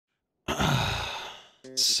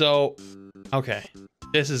So, okay,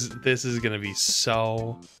 this is gonna be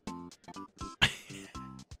so. This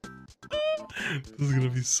is gonna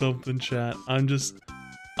be something, chat. I'm just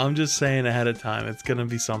saying ahead of time. It's gonna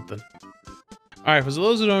be something. All right, for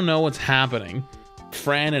those who don't know what's happening,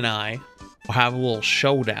 Fran and I will have a little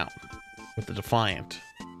showdown with the Defiant.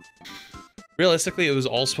 Realistically, it was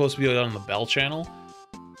all supposed to be on the Bell channel.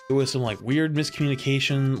 There was some like weird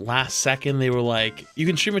miscommunication. Last second, they were like, "You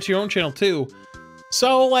can stream it to your own channel too."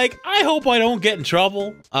 So like, I hope I don't get in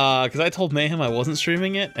trouble, because I told Mayhem I wasn't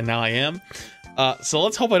streaming it, and now I am. So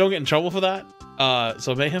let's hope I don't get in trouble for that.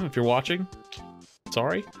 So Mayhem, if you're watching,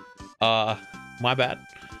 sorry. My bad.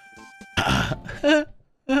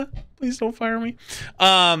 Please don't fire me.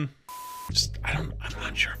 I'm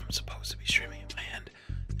not sure if I'm supposed to be streaming it, man.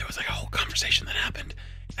 There was like a whole conversation that happened.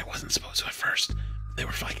 I wasn't supposed to at first. They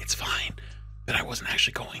were like, it's fine, but I wasn't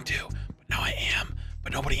actually going to. But now I am.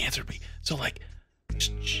 But nobody answered me. So like,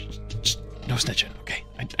 just no snitching, okay?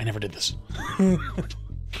 I never did this.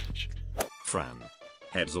 Fran,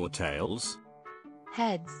 heads or tails?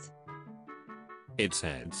 Heads. It's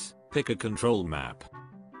heads. Pick a control map.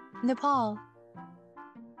 Nepal.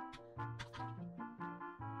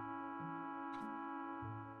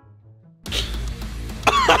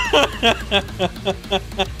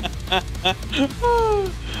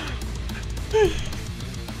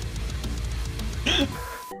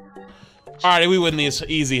 Alright, we win these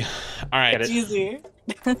easy. Alright. Easy.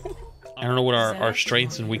 I don't know what our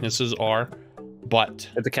strengths and weaknesses are, but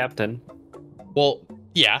It's the captain. well,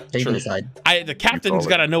 yeah. Take True. the side. The captain's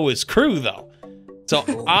got to know his crew though. So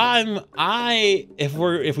if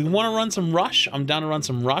we want to run some rush, I'm down to run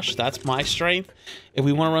some rush. That's my strength. If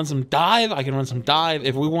we want to run some dive, I can run some dive.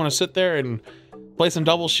 If we want to sit there and play some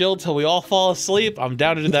double shield till we all fall asleep, I'm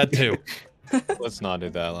down to do that too. Let's not do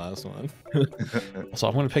that last one. So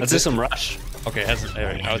I'm gonna pick. Let's do some rush. Okay, hasn't.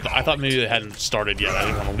 I thought maybe they hadn't started yet. I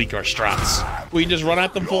didn't want to leak our strats. We can just run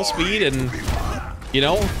at them full speed, and you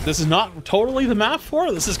know, this is not totally the map for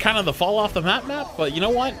it. This is kind of the fall off the map, but you know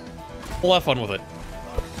what? We'll have fun with it.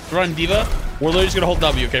 Run Diva. We're literally just gonna hold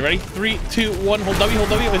W. Okay, ready? 3, 2, 1. Hold W. Hold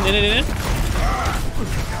W. In.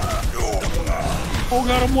 Oh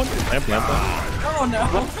god, I'm one. Lamp. Oh no.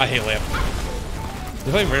 I hate lamp.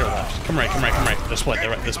 They're playing very left. Come right. They're split.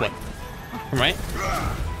 They're split. Come right.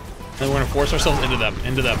 Then we're gonna force ourselves into them.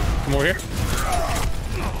 Come over here.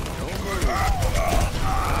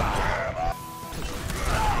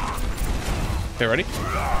 Okay, ready?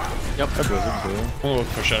 Yep. We'll look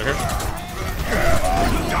for shot here.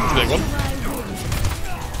 It's a big one.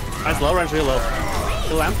 Nice low, runs real low.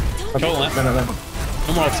 Kill lamp. Kill lamp.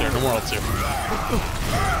 No more ults here.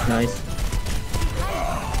 Nice.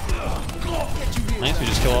 Nice, we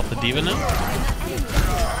just kill off the Diva now.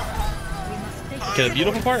 Okay, the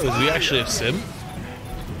beautiful part was we actually have Sim.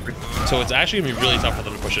 So it's actually gonna be really tough for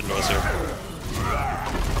them to push into us here.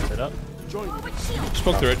 Set up. Just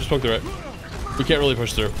poke through it. We can't really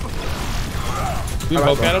push through. We can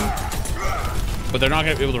poke at them, but they're not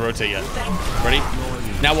gonna be able to rotate yet. Ready?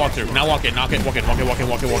 Now walk through. Now walk in. Walk in.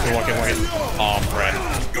 Oh, Fran.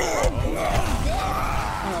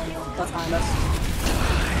 That's behind us.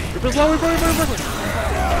 Reaper's low, Reaper.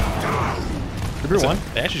 Reaper one.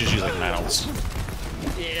 They actually just use like 9 ults.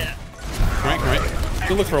 Yeah. Come right.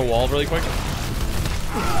 Go look for a wall really quick.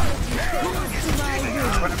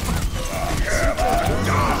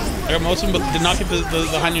 I got most of them, but did not get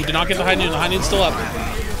the high noon. Did not get the high noon. The high noon's still up.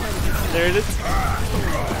 There it is.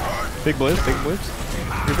 Big blitz.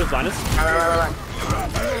 Reaper's behind us.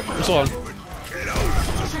 We're still on.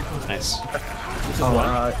 Nice.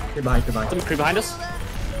 Goodbye. Some creep behind us.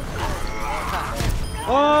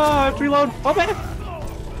 Oh, I have to reload. Oh, man.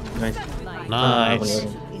 Nice. Nice.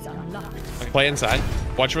 Play inside.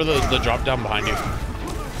 Watch for the drop down behind you.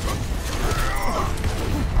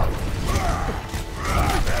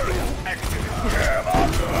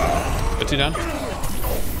 Go 2 down.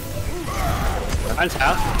 Behind us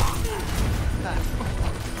half.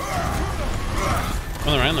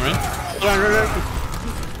 On the right. Run.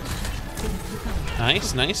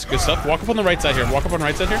 Nice. Good stuff. Walk up on the right side here.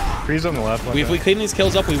 Freeze on the left. If we clean these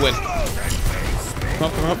kills up, we win.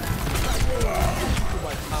 Come up.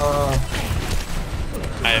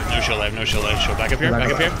 I have no shield. Back up here.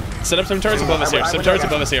 Set up some turrets above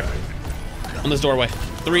us here. On this doorway.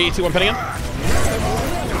 3, 2, 1, pinning him.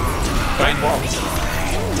 Fine.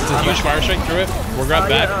 It's a huge fire strike through it. We're grabbed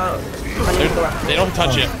back. They don't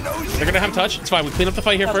touch it. They're gonna have touch. It's fine. We clean up the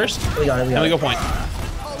fight here first. Then we go point.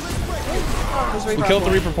 We killed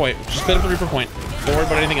the Reaper point. Just clean up the Reaper point. Don't worry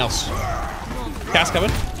about anything else. Cast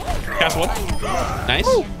coming. Cast 1. Nice.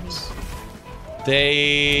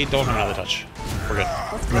 They don't have another touch. We're good.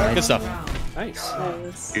 Good stuff. Nice.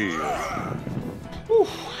 Nice.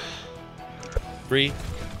 3,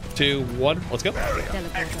 2, 1. Let's go.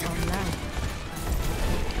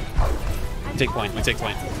 Take point. We take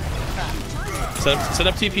point. Set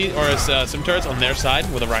up TP or sim turrets on their side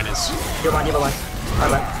where the Rhine is. Give one.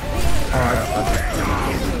 Alright.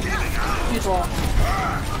 Huge wall.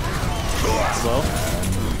 Slow.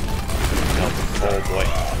 Oh boy.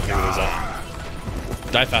 Here we go.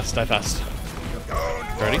 Die fast.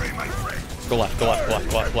 Ready? Go left.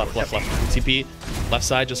 TP left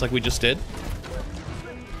side just like we just did.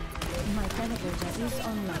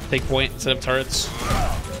 Take point. Set up turrets.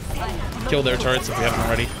 Kill their turrets if we haven't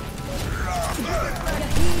already.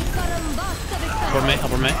 Help me.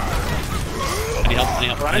 Any help?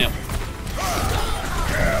 Back.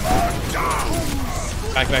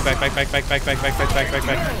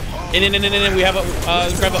 In. We have a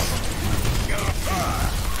grab up.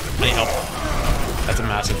 Any help? That's a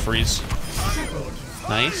massive freeze.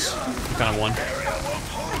 Nice. We kind of won.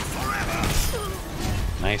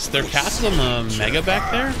 Nice. Their cast is on the Mega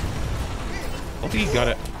back there. I don't think he got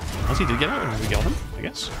it. Unless he did get out, we got him, I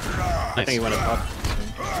guess. Nice. I think he went up.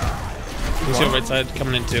 Lucio right side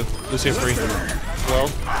coming in too. Lucio free. Slow.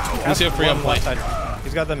 Lucio free on point.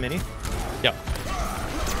 He's got the mini. Yep.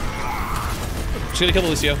 Just gonna kill the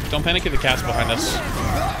Lucio. Don't panic if the cast behind us.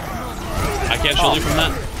 I can't shield you from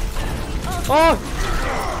that. Oh!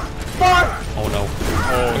 Fuck! Oh no.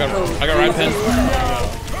 I got Ride Pin.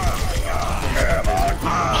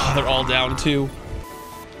 Oh, they're all down too.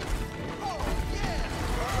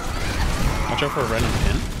 Watch out for a random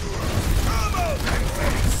pin.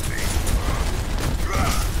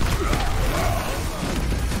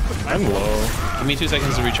 I'm low. Give me 2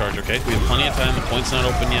 seconds to recharge, okay? We have plenty of time. The point's not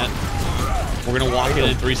open yet. We're gonna walk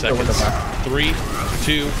in 3 seconds. 3,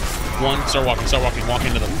 2, 1. Start walking. Walk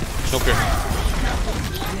into them. No fear.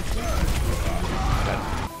 Okay.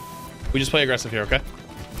 We just play aggressive here, okay?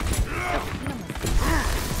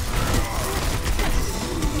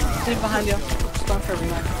 Leave behind you. Just going for a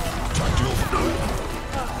rematch.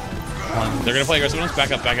 They're gonna play aggressive on us.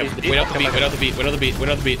 Back up. Wait out the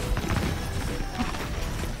beat.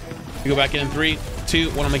 We go back in 3, 2,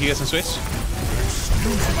 1. I'll make you guys some space.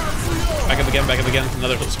 Back up again.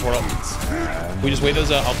 Another support up. We just wait those.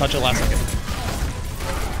 I'll touch it last second.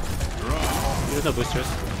 There's no boosters.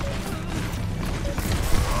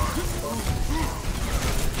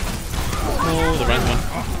 Oh, the Ren's one.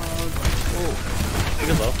 Take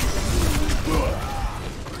it low.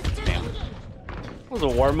 Damn. That was a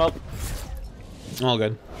warm up. All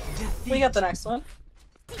good. We got the next one.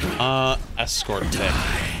 Escort tech.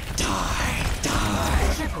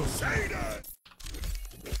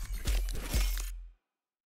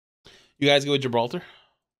 You guys go with Gibraltar?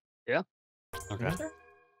 Yeah. Okay.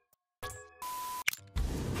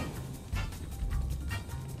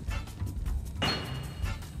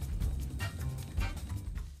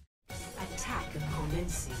 Attack opponent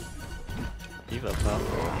C. Eve up top.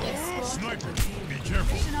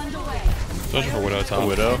 Search for Widow top.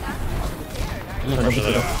 Widow. I'm gonna pressure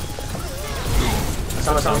that up.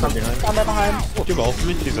 Sama. I'm right behind. You both.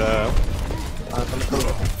 He's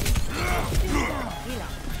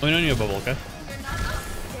Let me know when you have bubble, okay?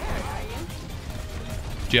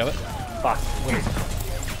 Do you have it? Fuck.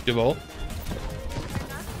 Do you have bubble?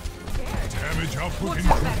 Damage output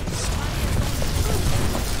increase.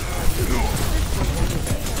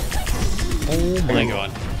 Oh my god.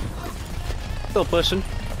 Still pushing.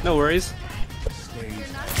 No worries.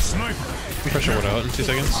 Sniper. Pressure Widow out in 2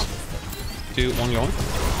 seconds. 2, 1 going.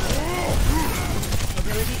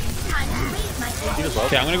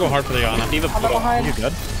 Okay, I'm gonna go hard for the Ana. Diva I'm right behind. you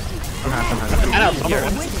good? I don't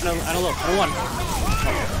know.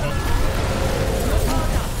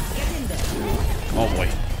 Oh boy.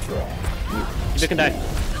 Diva can die.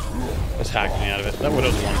 Just hacked me out of it. That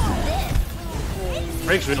Widow's one.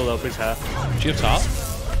 Break's real low. Break's half. Do you have top?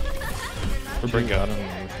 Or bring I out? don't know.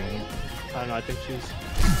 I don't know. I think she's.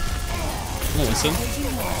 Oh, Winston.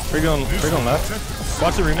 We're going left.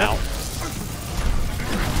 Watch the remount.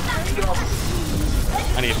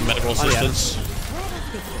 I need medical assistance.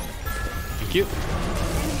 Thank you.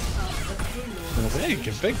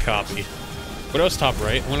 Big, big copy. Widow's top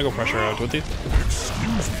right. I'm gonna go pressure out with you.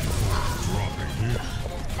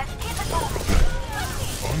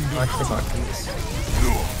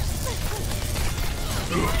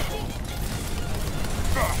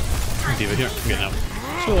 Diva here. I'm getting out.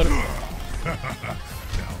 See you later. Now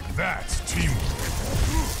that's teamwork.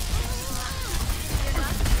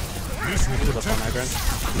 This will protect.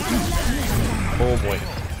 Oh boy.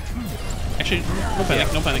 Actually, no panic,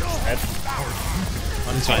 no panic.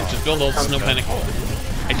 It's fine. Just build ults, no panic.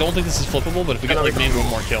 I don't think this is flippable, but if we get like maybe one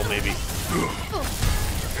more kill, maybe.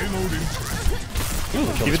 Ooh,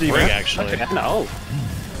 the kill is big, actually. No.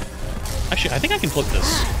 Actually, I think I can flip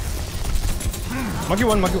this. Monkey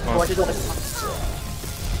one, monkey one. Watch it.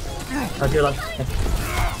 You're left.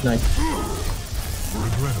 Nice.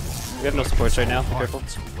 We have no supports right now. Be careful.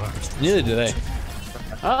 Neither do they.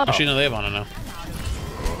 Oh. Actually, no, they have on it now.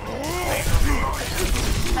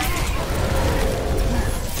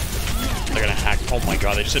 They're gonna hack. Oh my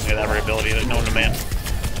god, they just didn't have every ability that known to man.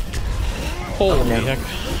 Holy heck.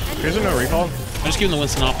 Here's a no recall. I'm just giving the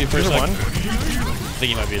Winston off you for a Here's second. one. I think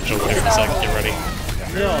he might be in trouble here in a second. Get ready.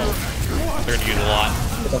 No. They're gonna use a lot.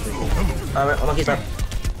 Monkey's up.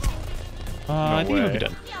 I think he'll be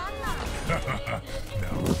dead. Now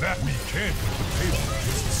that we can't put the table,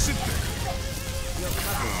 just sit there.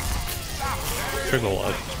 Sprig the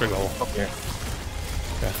hole. Sprig the hole. Here.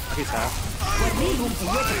 He's half.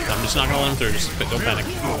 I'm just not gonna let him through. Just don't panic.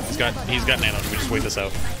 He's got nano. We just wait this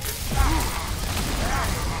out.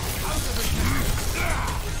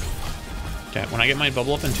 Okay, when I get my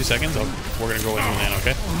bubble up in 2 seconds, we're gonna go in with nano.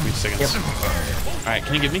 Okay, 2 seconds. Yep. All right,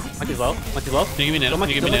 can you give me? Monkey's low. Monkey's low. Can you give me nano? Can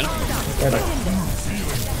you give me nano? Yeah,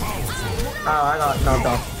 I got knocked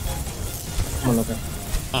off. Come on, Logan.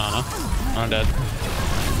 I'm dead.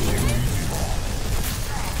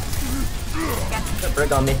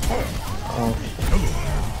 Break on me. Oh.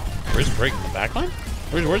 Where's the break? The back line?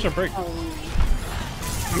 Where's our break? On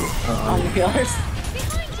the pillars.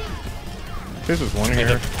 This is one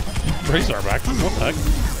here. Where's our back line? What the heck?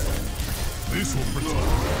 This will protect.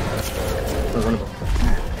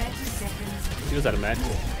 He was out of match.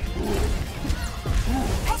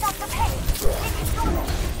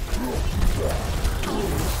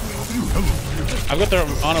 I've got their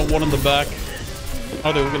on a one in the back.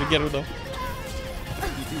 Oh, they were gonna get her though.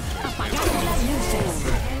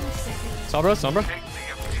 Sombra, Sombra.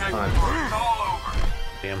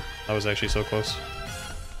 Damn, that was actually so close.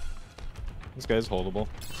 This guy's holdable.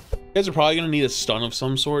 You guys are probably gonna need a stun of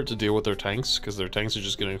some sort to deal with their tanks, because their tanks are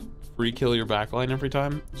just gonna free kill your backline every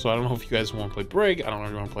time. So I don't know if you guys want to play Brig. I don't know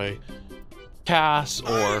if you want to play Cass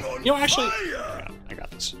or actually, I got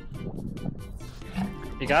this.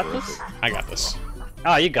 You got this? I got this.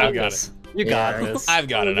 Oh, you got I've got this. You got this. I've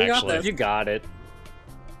got it You got actually. this. You got it.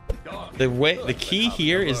 The key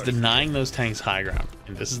here is denying those tanks high ground,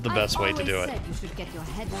 and this is the best way to do it. You should get your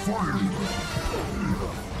head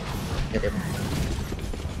Yep.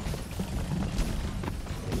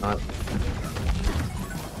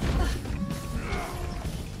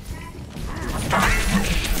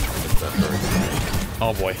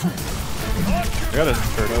 Oh boy, I got a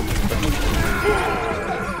turret up.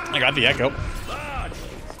 I got the echo.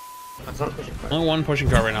 Only one pushing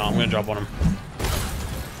card right now. I'm gonna drop on him.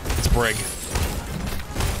 It's Brig.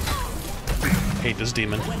 Hate this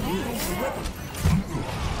demon.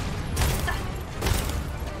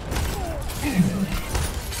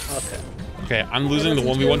 Okay, I'm losing the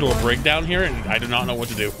 1v1 to a Brig down here, and I do not know what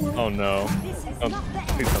to do. Oh no. Oh,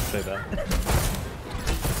 please don't say that.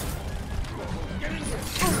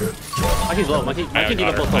 Monkey's low. Monkey I can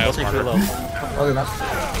got both her. low. I Both tanks real low. Okay, man.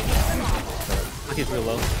 Monkey's real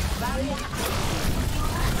low.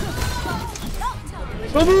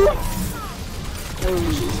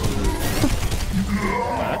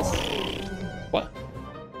 What?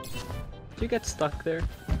 Did you get stuck there?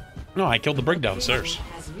 No, I killed the Brig downstairs.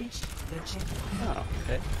 Oh,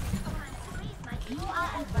 okay.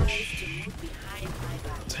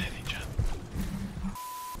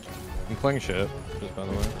 I'm playing shit, just by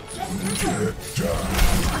the way.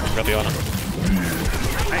 Got the honor.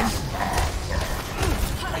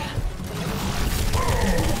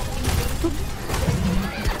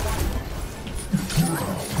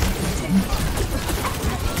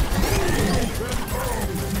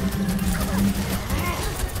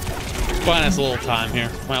 Fine, it's a little time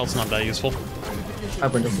here. My ult's not that useful.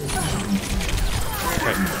 Up window.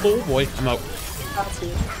 Okay. Oh boy, I'm out. That's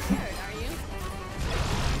you.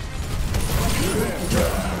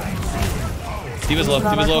 Diva's low.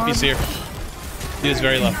 Diva's low if you see her. Diva's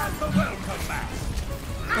very low.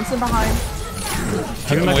 Winston behind.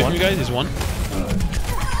 Keep him away from you guys. He's one. I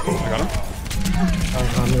got him.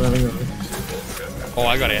 Oh,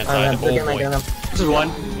 I got anti. Oh boy. This is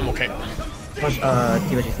one. I'm okay. Push,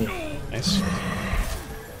 Diva chasing you. Nice.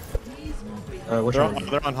 Which They're one?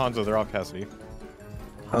 on Hanzo, they're off Cassidy. So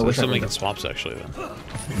Which they're still one? making swaps actually then. Got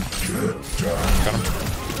him.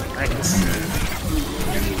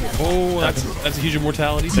 Oh, that's a huge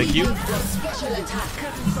immortality. Thank you.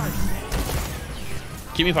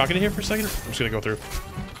 Keep me pocketed here for a second. I'm just gonna go through.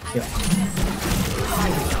 Yeah.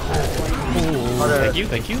 Thank you,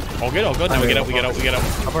 thank you. All good, all good. Now we get out, we get out, we get out.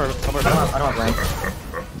 Cover. I don't have rank.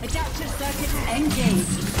 Adaptive circuits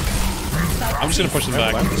engaged. I'm just gonna push them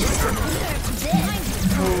back.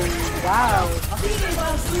 Wow.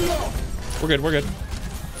 We're good, we're good.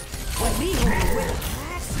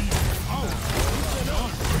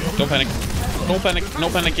 Don't panic. Don't panic. No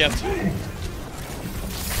panic yet.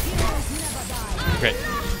 Okay.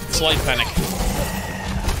 Slight panic.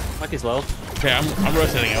 Monkey's low. Okay, I'm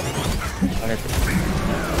rotating out.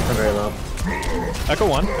 I'm very low. Echo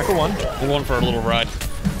one. We're going for a little ride.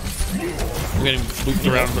 I'm getting looped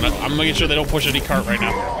around, but I'm making sure they don't push any cart right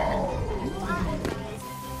now.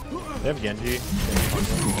 They have Genji.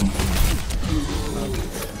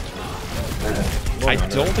 I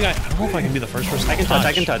don't know if I can be the first person. I can touch.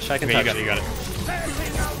 I can touch. Okay, you got it, you got it.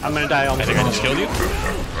 I'm gonna die. I think I just killed you.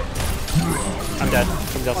 I'm dead.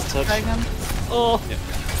 Somebody else touch. Tag him. Oh.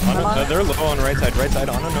 They're low on right side. Right side.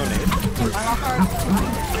 On a no nade.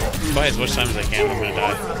 Buy as much time as I can. I'm gonna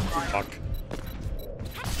die. Fuck.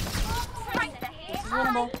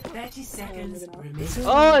 30 seconds remaining.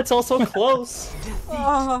 Oh, it's all so close.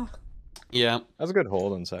 Oh. Yeah. That's a good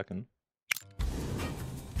hold on second.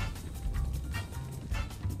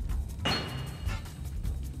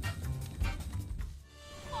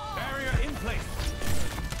 Barrier in place.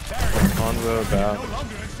 On the back.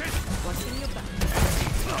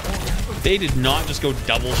 They did not just go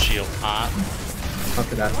double shield.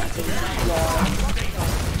 After that.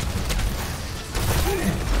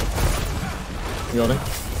 Yielding.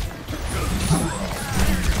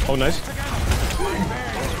 Oh, nice.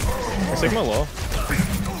 Sigma low.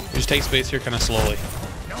 We just take space here kind of slowly.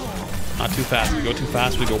 Not too fast. We go too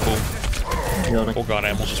fast, we go boom. Yielding. Oh god,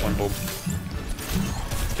 I almost just went boom.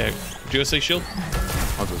 Okay, do you say shield?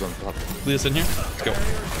 Lead us in here. Let's go.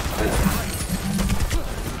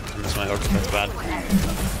 I missed my hook. That's bad.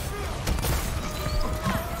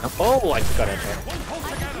 Oh, I just got it.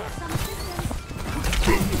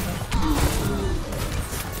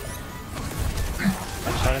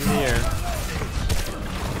 One shot in the air.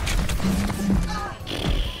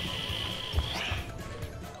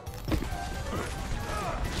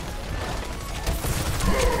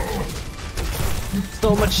 So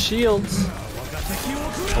much shields.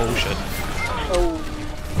 Oh shit.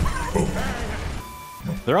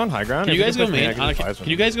 They're on high ground. Can you If guys go push me, I main? can Anna, do can fives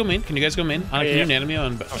you guys go main? Can you guys go main? Anna, can you nano me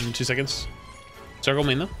in 2 seconds? Start go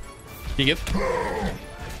main though. Can you give?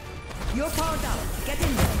 You're powered up. Get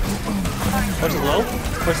in there. Push is low.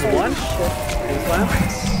 Push is one.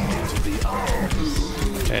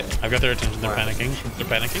 Okay, I've got their attention. They're panicking. They're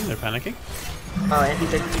panicking. They're panicking. Oh,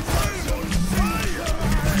 anti-pick.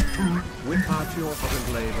 Whip out your fucking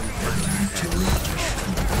blade and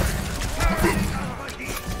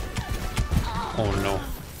Oh no.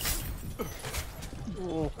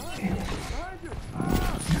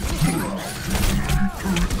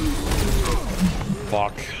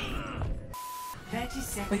 Fuck. 30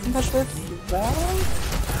 seconds. We can push this. Well,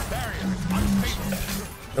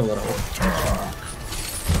 A little. With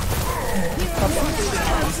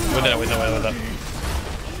that.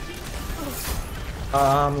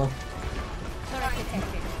 Low.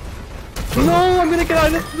 No, I'm gonna get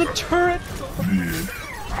out of the turret.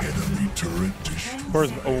 Enemy turret destroyed.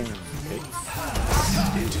 Where's oh?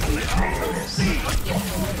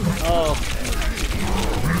 Oh,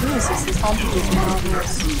 Jesus, this haunted is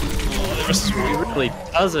marvelous. he really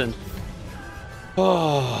doesn't.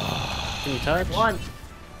 Oh. Can you touch? One.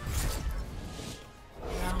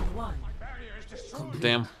 Round one.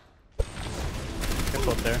 Damn.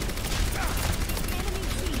 Careful up there.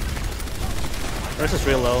 First is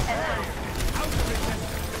real low.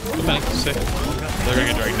 Don't panic. Stay. They're gonna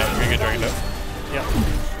get dragged out. They're gonna get dragged out. Yep.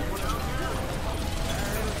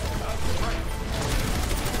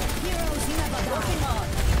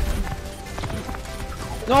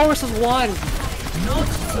 No, versus one.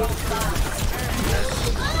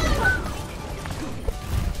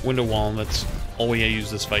 Window wall, and that's all we use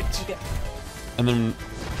this fight. And then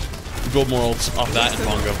gold morals off that and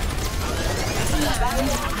bongo.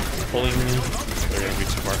 Pulling. They're gonna be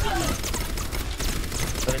too far.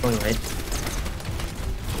 They're going right.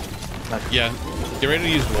 Yeah, get ready to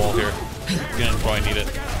use wall here. You're gonna probably need it.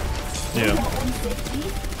 Yeah.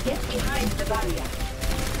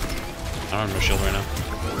 I don't have no shield right now.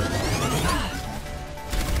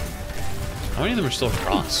 How many of them are still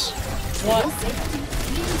across? What?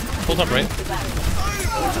 Pull top right.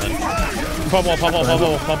 And then pop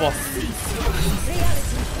off.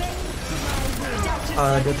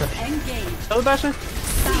 Good touch. Hello, Bastion.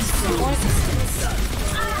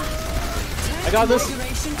 I got this.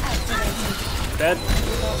 Dead.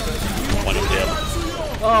 One of them.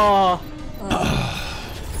 Oh.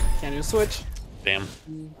 Can't even switch. Damn.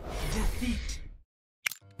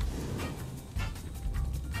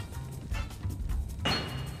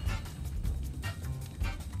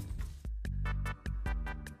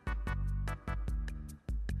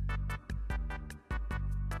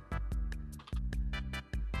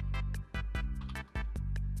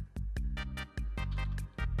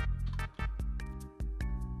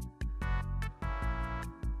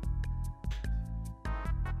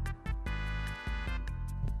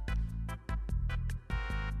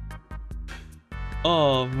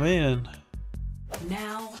 Oh man.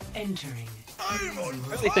 Now entering.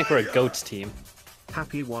 What do they think we're a goats team?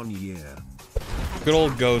 Happy 1 year. Good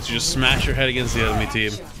old goats. You just smash your head against the enemy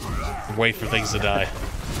team. And wait for things to die.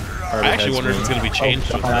 I actually wonder if it's gonna be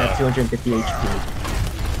changed. With, I have 250 HP.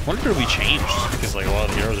 I wonder if it'll be changed because like a lot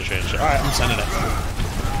of the heroes are changed. All right, I'm sending it.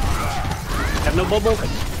 Have no bubble.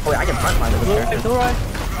 Oh, wait, I can front line with this character. Alright.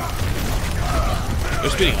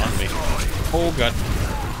 They're speeding on me. Oh god.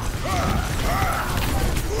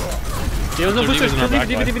 There's no Their boosters. D.Va's in our back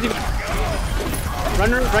line.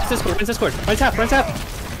 Run, runs Discord, runs Discord. Runs half, runs half.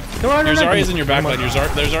 Go on, Your run. Zarya's in your back line. There's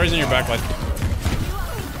Zarya's in your back line.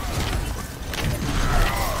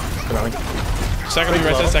 Second on your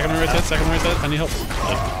right side, second on your right side, second on your right side. I need help.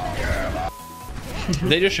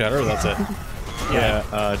 They just shut her, that's it. Yeah,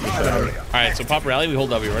 just Alright, so pop rally, we hold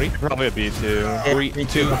W, ready? probably a B2. 3,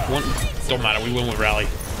 2, 1. Don't matter, we win with rally.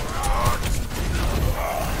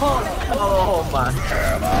 Oh my.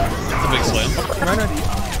 That's a big slam.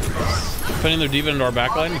 Putting their D.Va into our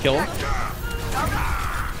backline to kill him.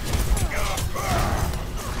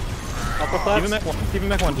 Keep him at one. Keep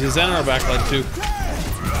him at one. There's Zen in our backline too.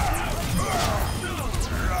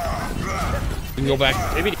 We can go back.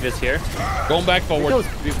 Maybe this here. Going back forward.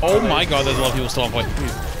 Oh my god, there's a lot of people still on point.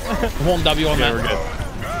 I'm holding W on that. We're good.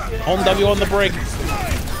 Holding W on the break.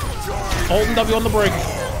 Holding W on the break.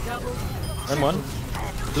 And one.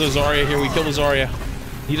 There's a Zarya here. We kill the Zarya.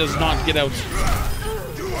 He does not get out.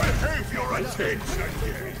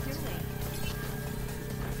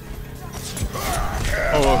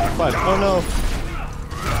 Oh, flash. Oh no.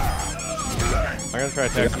 I'm gonna try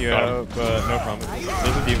to attack you out, but no promise.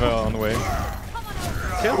 There's a D.Va on the way.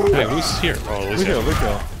 Hey, who's here? Oh, Lucio.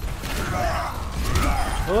 Lucio.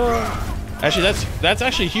 Actually, that's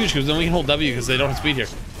actually huge because then we can hold W because they don't have speed here.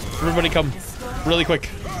 Everybody come really quick.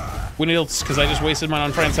 We need ults because I just wasted mine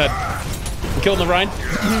on Fran's head. I'm killing the Rhine.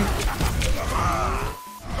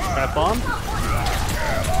 Got bomb.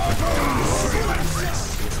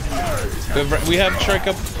 We have strike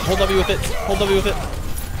up. Hold W with it. Hold W with it.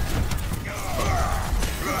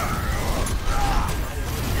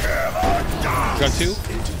 Got 2.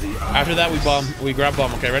 After that, we bomb. We grab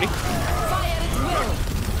bomb. Okay, ready?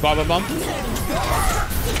 Bomb, bomb, bomb.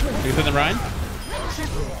 You put the Rhine.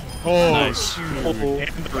 Oh, Nice. And the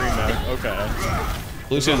remake. Okay.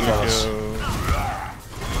 Lucio's above us. Lucio.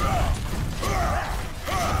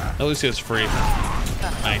 No, Lucio's free.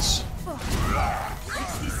 Nice.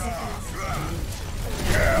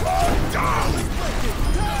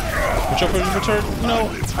 Watch out for his return. No,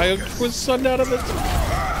 I was sunned out of it.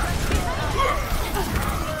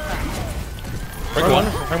 Break one.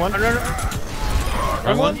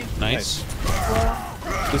 Break one. Nice.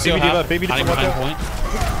 Lucio Baby half, D.Va, hiding watch behind out. point.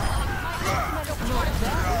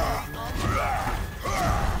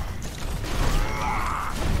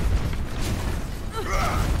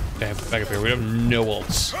 Okay, back up here. We have no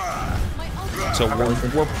ults. So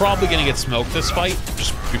we're probably gonna get smoked this fight.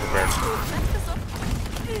 Just be prepared.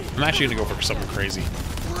 I'm actually gonna go for something crazy.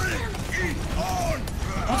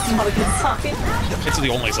 That's not a good sign. It's the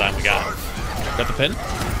only sign we got. Got the pin?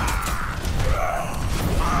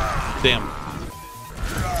 Damn.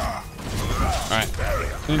 Alright.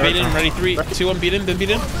 We beat in. Ready? 3, 2, 1. Beat in. Then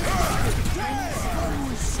beat in.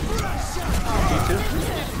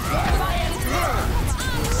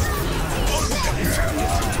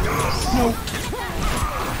 No.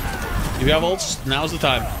 If you have ults, now's the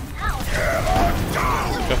time.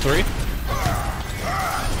 Got 3.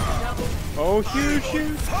 Oh, huge.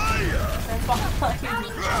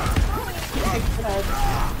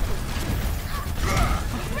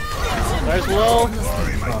 There's low.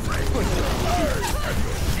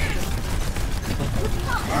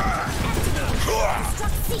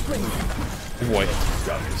 Oh boy.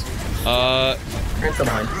 Fran's still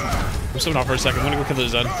behind. I'm still off for a second. I'm gonna go kill the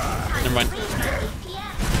Zen. Never mind.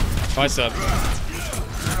 Oh, I said.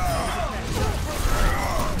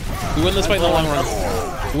 We win this fight in the long run.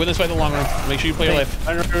 We win this fight in the long run. Make sure you play your life.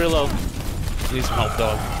 I'm really low. You need some help,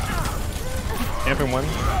 dog. Camping one.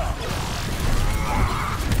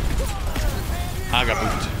 I got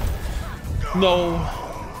booped. No.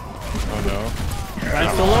 Oh no.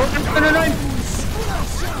 Ryan's still low. Run.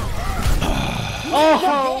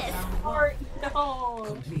 Oh! No.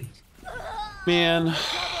 Man.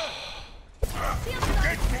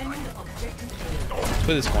 Let's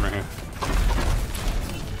play this corner here.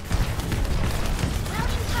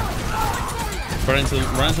 Run into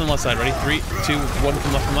the left side. Ready? 3, 2, 1.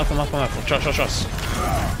 From left. Trust.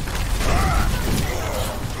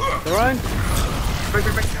 Run.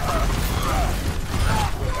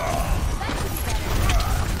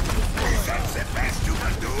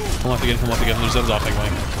 Come off again. There's those off anyway.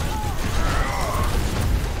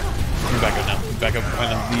 You're back up now. Back up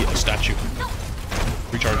behind the statue.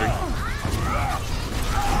 Recharging.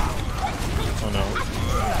 Oh no.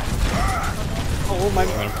 Oh my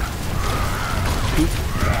god.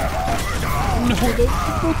 No, the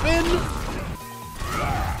pooping.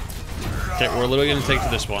 Okay, we're literally gonna take to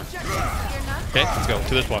this one. Okay, let's go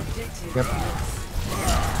to this one. Yep.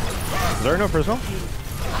 Is there no personal?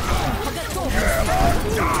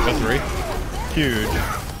 Got 3. Huge.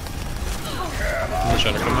 The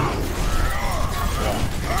shadow coming.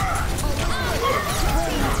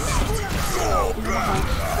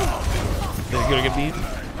 They're gonna get beat.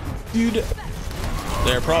 Dude.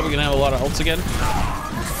 They're probably gonna have a lot of ults again.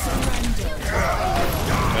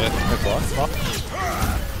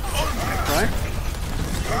 Right?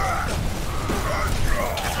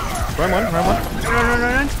 Run one.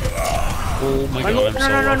 Run. Oh my god, I'm so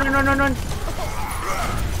low. Run.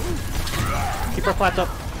 Keep our flats up.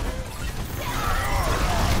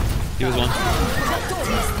 He was one.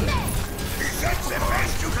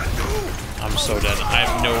 I'm so dead. I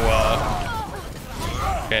have no,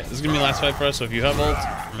 Okay, this is gonna be the last fight for us, so if you have ult,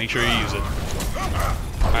 make sure you use it.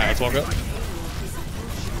 Alright, let's walk up.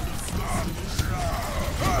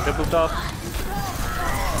 Get pooped off.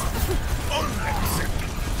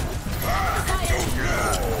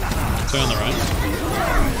 Stay on the right.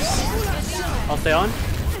 I'll stay on.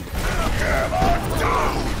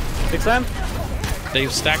 Big slam.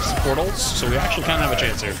 They've stacked some portals, so we actually kind of have a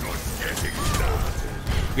chance here.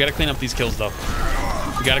 We gotta clean up these kills, though.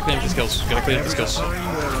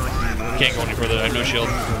 Can't go any further. I have no shield.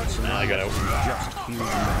 Nah, I got out.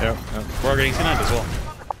 Yep. We're getting C9 as well.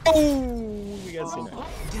 Oh, we got C9.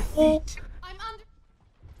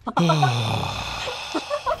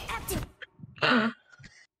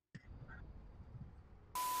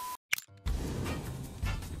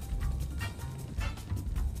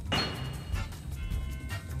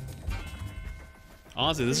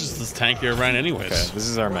 Honestly, this is this tankier Ryan anyways. Okay, this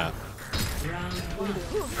is our map.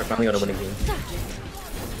 We're finally gonna win a game.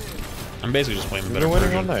 I'm basically just playing the They're better winning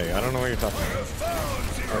version. all day. I don't know what you're talking about.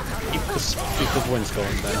 Keep the wins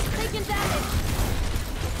going, then.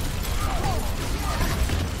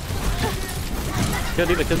 Kill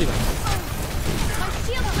D.Va.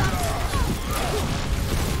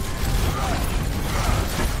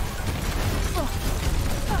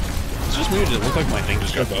 It's just weird. It looked like my thing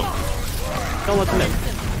just got out. Don't let them in.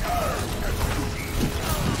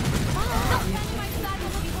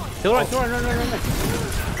 Kill right, run.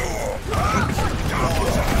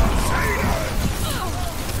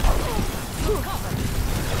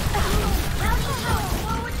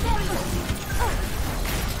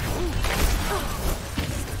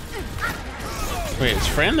 Wait, is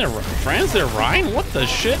Fran there? Fran's there, Ryan? What the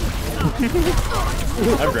shit?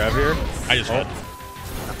 I grab here. I just hit.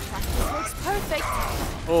 Looks perfect.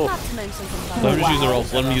 Oh. Not to mention some Let them just use their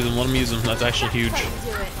ults. Let them use them. That's actually huge.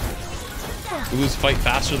 We lose fight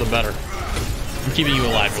faster, the better. I'm keeping you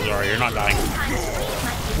alive, Rosario. You're not dying.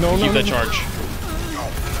 No. Keep that charge.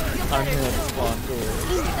 I'm gonna spawn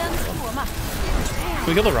Can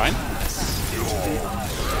we kill the Ryan?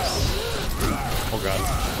 Oh god.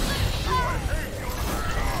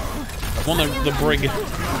 One the brig.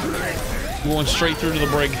 Going straight through to the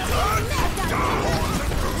brig.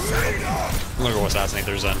 I'm gonna go assassinate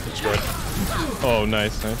their Zen. It's good. Oh,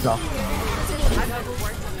 nice. No.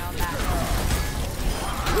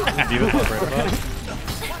 D.Va's not right about.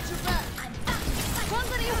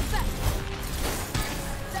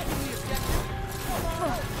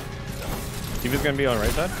 D.Va's gonna be on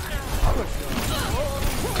right side.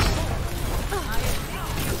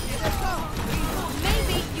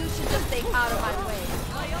 Maybe you should just stay out of my way.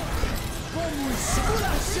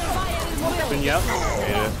 Bring you out.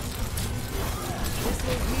 Made it.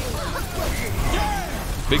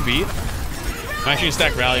 Big beat. I'm actually gonna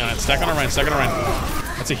stack rally on it. Stack on a Ryan.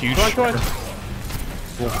 That's a huge. Go on.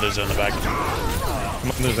 Wolf, there's in the back.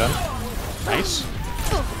 Come on, there's them. Nice.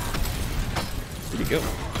 Where'd he go?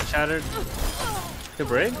 Shattered. The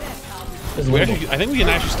break. I think we can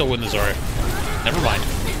actually still win this, Zarya. Never mind.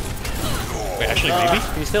 Wait, actually, maybe?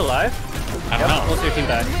 Are you still alive? I don't know. What's your team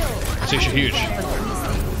back? I think you're huge.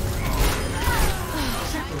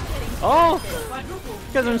 Oh!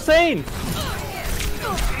 You guys are insane!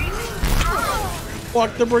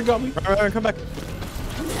 Fuck, the bird got me. Alright, come back.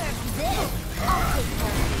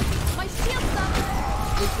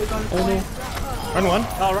 Oh no. Run one.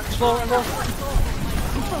 Oh, run slow, run low.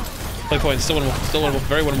 Play point, still winnable,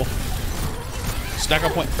 very winnable. Stack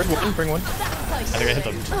up point. Bring one, bring one. I think I hit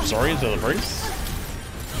the sorry into the brace.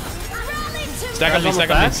 Stack on me, stack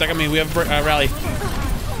on me, stack on me. We have rally.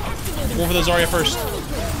 Go for the Zarya first.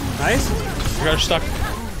 Nice. We got her stuck.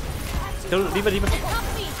 Kill D.Va.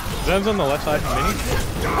 Zen's on the left side from Mini.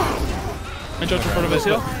 I jumped in front of us.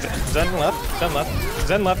 Zen left.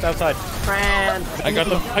 Zen left outside. Fran. I got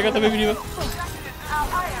the baby D.Va.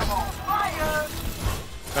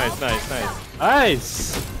 Nice.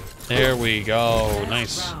 Nice. There we go.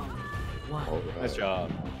 Nice. Nice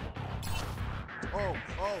job.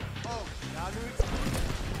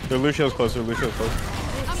 Their Lucio's close.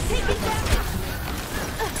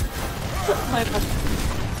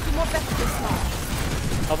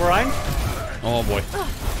 Help Orion. Oh boy.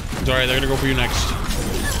 Sorry, they're gonna go for you next.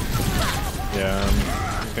 Yeah, I'm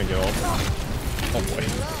just gonna get ult. Oh boy.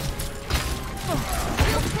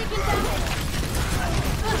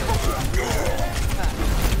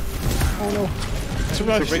 Oh no.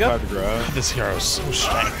 Survive to grow. This hero is so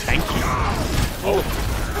strong. Thank you. Oh.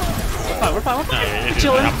 We're fine.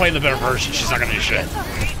 No, I'm playing the better version. She's not gonna do shit.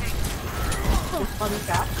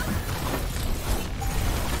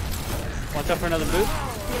 Watch out for another boot.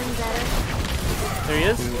 There he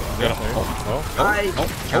is. You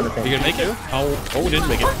gonna make it? Oh, didn't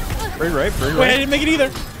make it. Bring right. Wait, I didn't make it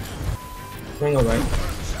either. Bring away.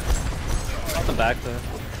 Off the back there.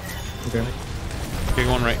 Okay. Okay,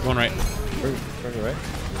 going right. Bring right.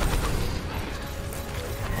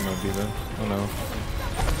 Oh no, D.Va. Oh no.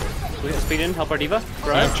 We speed in, help our D.Va.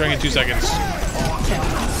 Right. I'm trying in 2 seconds.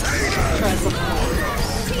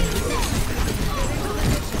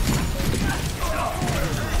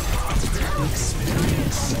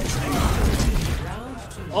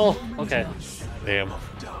 Oh, okay. Damn.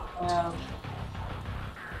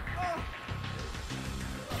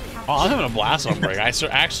 Oh, I'm having a blast on break. I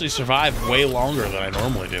actually survived way longer than I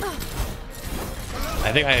normally do.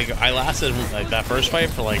 I think I lasted like that first fight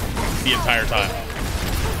for like the entire time.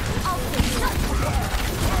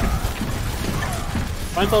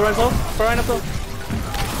 Run slow. Run up slow.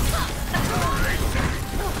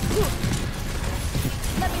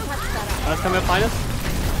 That's coming up behind us.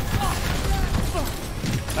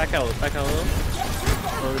 Back out a little.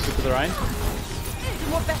 Or we shoot to the right.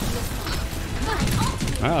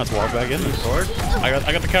 Ah, let's walk back in. Sword. I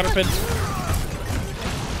got the counter pin.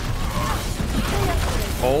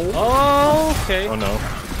 Oh, okay. Oh no.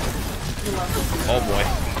 Oh boy.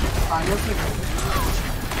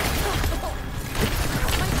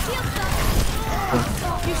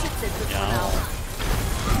 Yeah.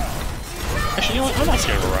 Actually, you know what? I'm not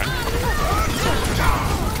scared of a run.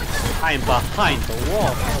 I am behind the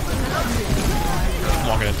wall. I'm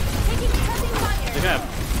walking in. Look at him.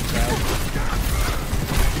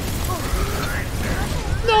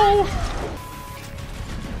 No!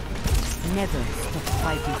 Never stop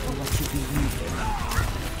fighting for what you believe in.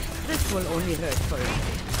 This will only hurt for you.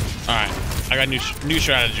 Alright, I got new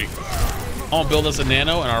strategy. I'm gonna build us a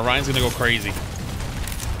nano and our Ryan's gonna go crazy.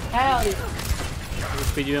 Hell yeah. We'll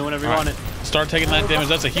speed you in whenever you want it. Start taking that damage.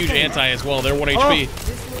 That's a huge anti as well. They're 1 HP.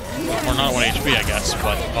 Or not 1 HP, I guess,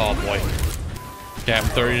 but oh boy. Okay, I'm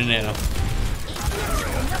 30 to nano.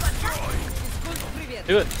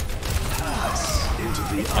 Do it.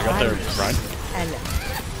 I got there, Ryan.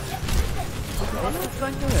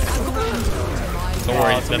 Don't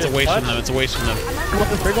worry, that's a waste from them. It's a waste from them.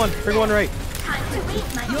 Bring one right.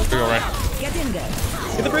 Go right. Get in there.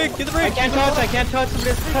 Get the break. I can't touch.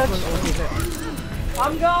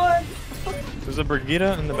 I'm going. There's a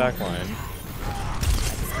Brigitte in the back line.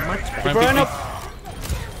 Ryan, Run up.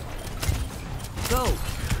 Go.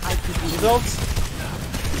 I could be Results.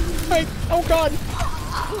 Wait, oh god.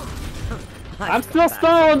 I'm still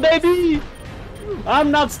stalling, baby.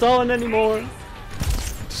 I'm not stalling anymore.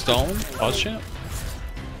 Stone? Pause champ?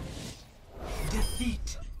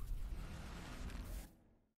 defeat.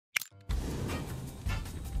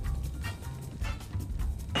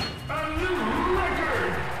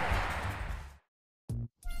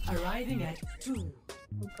 Arriving at 2,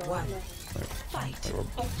 1. Fight.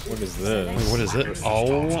 What is this? Wait, what is it?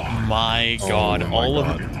 Oh my god.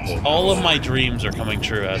 All of my dreams are coming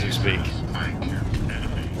true as we speak.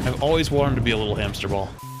 I've always wanted to be a little hamster ball.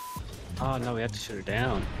 Oh no, we have to shoot her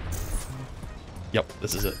down. Yep,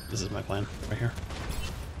 this is it. This is my plan right here.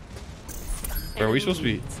 Where are we supposed to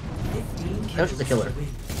be? That's the killer.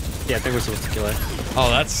 Yeah, I think we're supposed to kill it. Oh,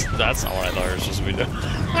 that's not what I thought we were supposed to be doing.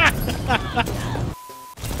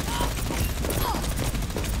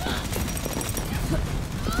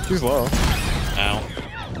 She's low. Ow.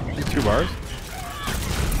 2 bars.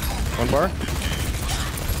 1 bar.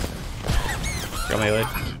 Got melee.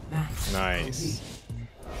 Nice.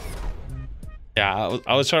 Yeah,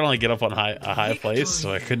 I was trying to like get up on a high place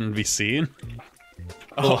so I couldn't be seen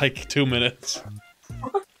for like 2 minutes.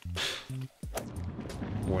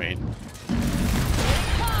 Wait.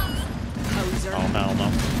 Oh hell no.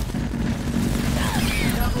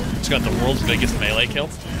 Just got the world's biggest melee kill.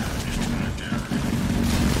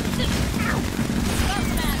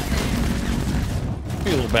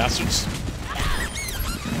 You little bastards.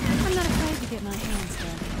 I'm not afraid to get my hands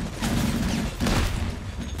dirty.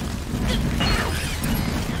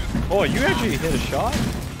 Oh, you actually hit a shot?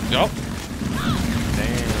 Yup.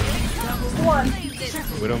 Damn.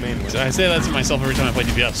 Widow main wins. I say that to myself every time I play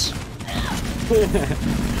DPS.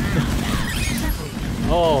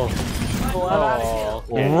 Oh.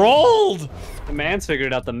 Rolled! The man's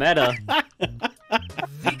figured out the meta.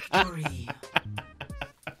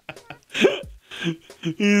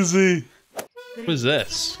 Easy. What is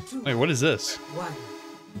this? Wait, what is this?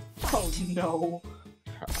 Oh no.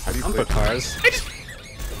 How do you Bumper play? cars.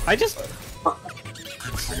 I just.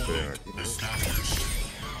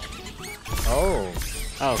 Oh.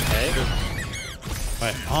 Okay.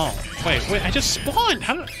 Wait, oh. Wait, I just spawned!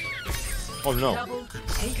 How did Oh no.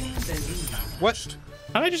 What?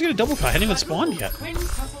 how did I just get a double kill? I hadn't even spawned yet.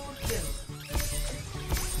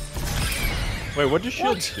 Wait, what does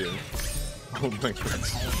shields do? Oh my god.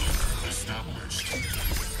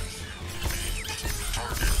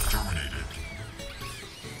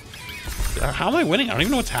 How am I winning? I don't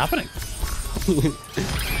even know what's happening.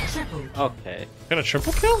 Okay. Got a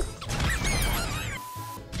triple kill?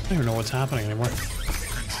 I don't even know what's happening anymore.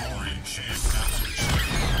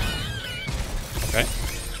 Okay.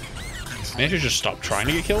 Maybe I should just stop trying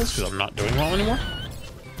to get kills because I'm not doing well anymore.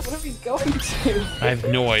 What are we going to? I have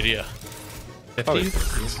no idea. 50? Probably.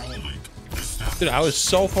 Dude, I was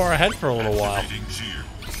so far ahead for a little while.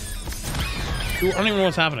 Dude, I don't even know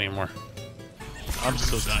what's happening anymore. I'm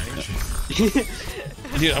still dying. Dude,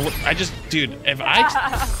 dude, if I...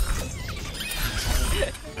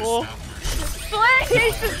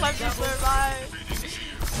 Please just let me survive.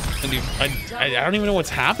 Dude, I don't even know what's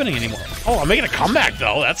happening anymore. Oh, I'm making a comeback,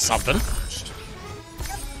 though. That's something.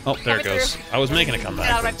 Oh, there it goes. I was making a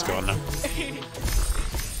comeback, but it's gone now.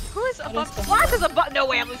 Who is above? Flash is above. No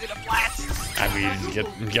way, I'm losing to Flash. I mean,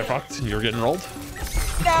 get fucked. You're getting rolled.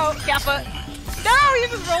 No, Kappa. No, you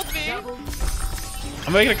just rolled me.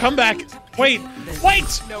 I'm making a comeback. Wait.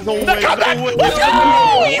 No The way. comeback. No way. Let's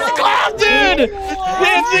go. He's the clown, dude.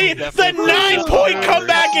 It's the 9-point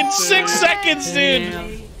comeback in 6 seconds, dude.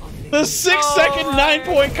 The 6-second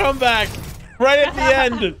 9-point comeback right at the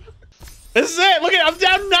end. This is it. Look at I'm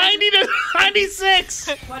down 90 to 96.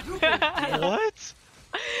 What?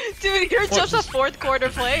 Dude, you're just a 4th quarter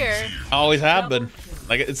player. I always have been.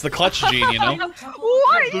 Like it's the clutch gene, you know.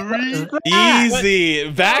 What? Easy.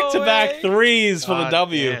 Back-to-back No threes for the God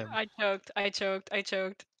W. damn. I choked.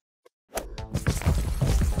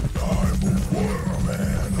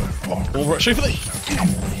 We'll rush for the.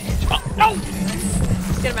 Oh, no.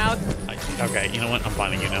 Get him out. Okay, you know what? I'm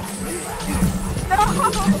finding you now.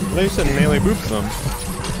 They said melee boops them.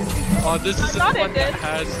 Oh, this is the thought one it that did.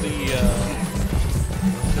 has the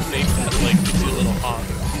thing that like gives you a little hog.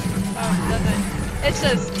 Oh, doesn't. It's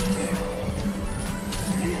just.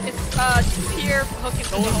 It's pure hook and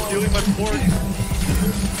No one's stealing my board.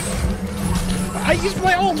 I used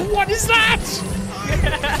my ult. What is that?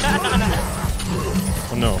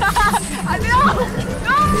 Oh no.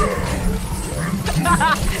 No!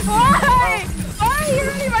 Why? Why are you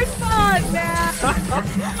ruining my fun, man?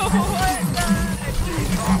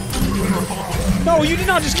 No, you did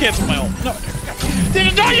not just cancel my ult. No.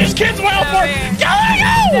 Did not just cancel my ult for it.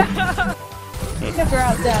 Go! Took her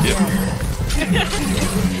out down.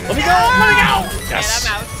 Let me go! Yes! And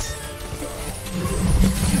I'm out.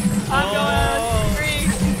 I'm going 3.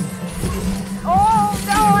 Oh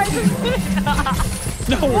no! I just.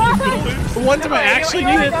 No! The one time I actually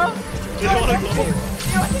needed. You want to go?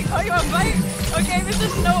 You want to fight? Okay, Mr.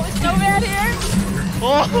 Snowman here.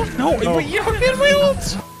 Oh no! Wait, you don't get my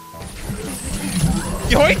ult.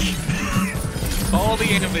 Yoink! Call the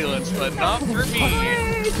ambulance, but not for me.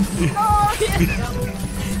 Oh, yes.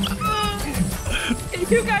 Can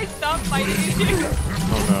you guys stop fighting each other?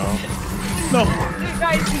 Oh No.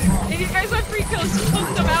 Guys, if you guys want free kills, just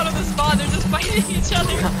post them out of the spawn. They're just fighting each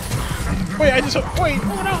other. Wait, I just wait.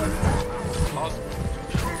 Oh no.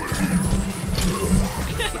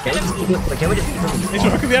 Can we just He's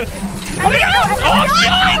fucking the other. Oh,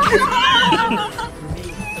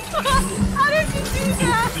 how did you do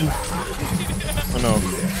that? Oh no.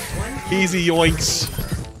 Easy yoinks.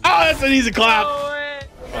 Oh, that's an easy clap. No way.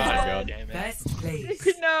 Oh my god. Best place.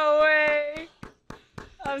 No way.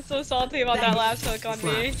 I'm so salty about that last hook on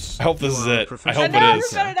me. I hope this is it. I hope No, it this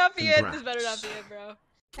is. better not be it. This better not be it, bro.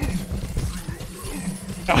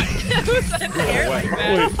 Who said the air like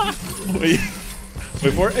that?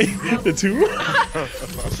 Wait for it. The 2,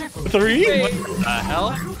 3. Wait. What the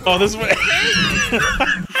hell? Oh, this way.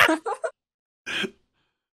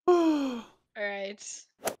 Alright.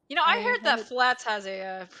 You know, I heard that Flats has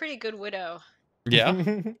a pretty good widow. Yeah.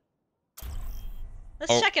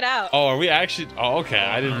 Let's check it out. Oh, are we actually? Oh, okay.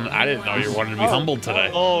 I didn't know you wanted to be humbled today.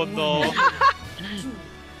 Oh no.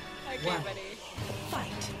 Okay, buddy.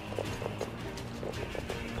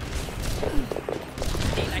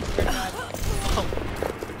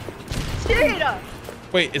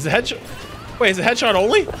 Wait, is it headshot? Wait, is it headshot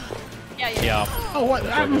only? Yeah. Oh, what?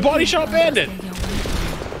 I'm a body shot bandit.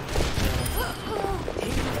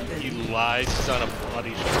 You lie, son of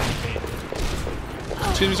bloody shit.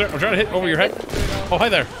 Excuse me, sir. I'm trying to hit over your head. Oh, hi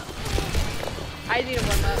there. I need to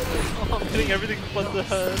warm up. Oh, I'm hitting everything but the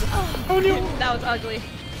head. Oh no. That was ugly.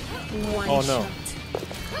 Oh no.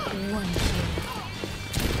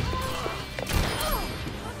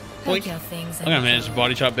 Blink. I'm gonna manage to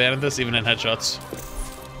body shot bandit this, even in headshots.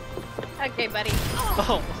 Okay, buddy.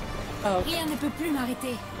 Oh. Rien ne peut plus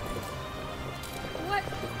m'arrêter. What?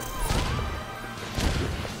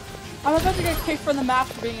 I'm about to get kicked from the map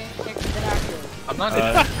for being inactive. I'm not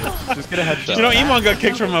gonna. Just get a headshot. You know, Iman got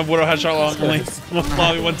kicked from a Widow headshot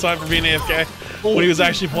lobby one time for being AFK when he was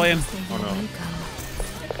actually playing. Oh no.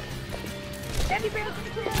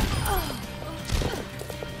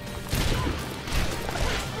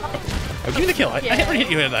 Oh, give me the kill. I never hit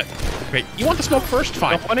you with that. Great. You want the smoke first?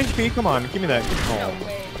 Fine. 1 HP, come on, give me that. No Oh.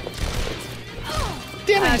 way.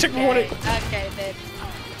 Damn it, you took me one. Okay, babe.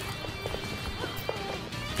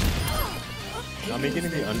 Not me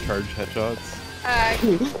getting the uncharged headshots.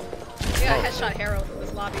 We got a headshot Harold in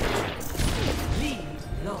this lobby.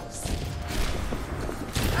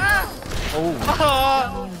 Ah!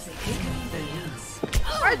 Oh.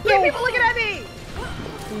 Where's two people looking at me?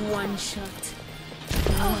 One shot.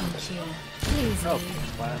 One kill. Please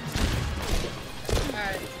leave.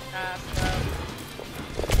 Alright,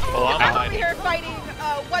 Oh, I'm I'm over hiding. here fighting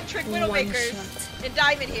one-trick Widowmakers and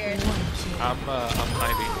Diamond here. I'm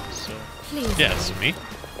hiding. So. Please. Yes, me.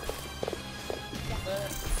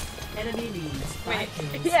 Wait,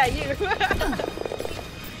 yeah, you.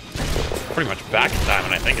 Pretty much back in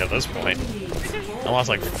time, I think, at this point. I lost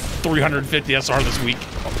like 350 SR this week.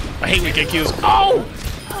 I hate weekend queues. Oh!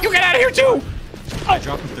 You get out of here too! I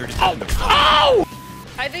dropped 30. Oh!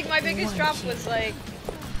 I think my biggest drop was like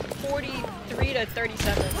 43 to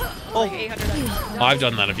 37. Like 800. I've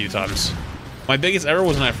done that a few times. My biggest error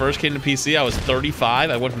was when I first came to PC. I was 35.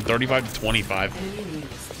 I went from 35 to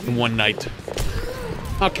 25 in one night.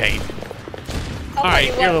 Okay. All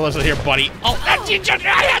right, here, listen here, buddy. Oh, I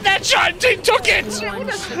had that shot. He took it.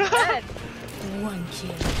 One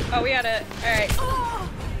kill. Oh, we had a. All right.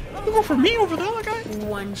 You go for me over there, that guy.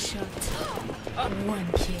 One shot. One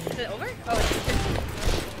kill. Is it over? Oh, it's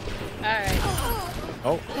all right.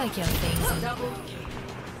 Oh. Like your things.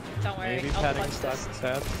 Don't worry. Maybe I'll padding punch this.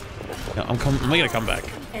 stats. No, I'm making a comeback.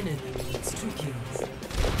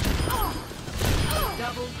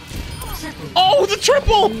 Oh, the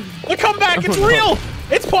triple! The comeback, it's real!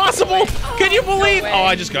 It's possible! Can you believe? Oh,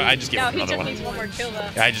 I just gave No, up he another just one. needs one more kill though.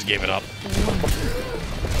 Yeah, I just gave it up.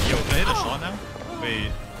 Yo, can I hit a shot now?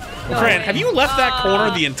 Wait. Fran, have you left that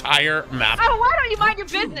corner the entire map? Oh, why don't you mind your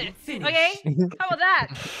business? Okay? How about that?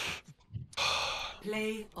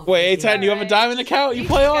 Wait, A10, you have a diamond account you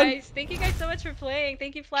play on? Guys, thank you guys so much for playing.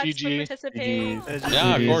 Thank you, Flash, for GG. participating.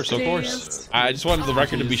 Yeah, of course, of course. I just wanted the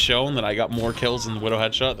record to be shown that I got more kills in the Widow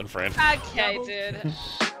headshot than Fran. Okay, dude.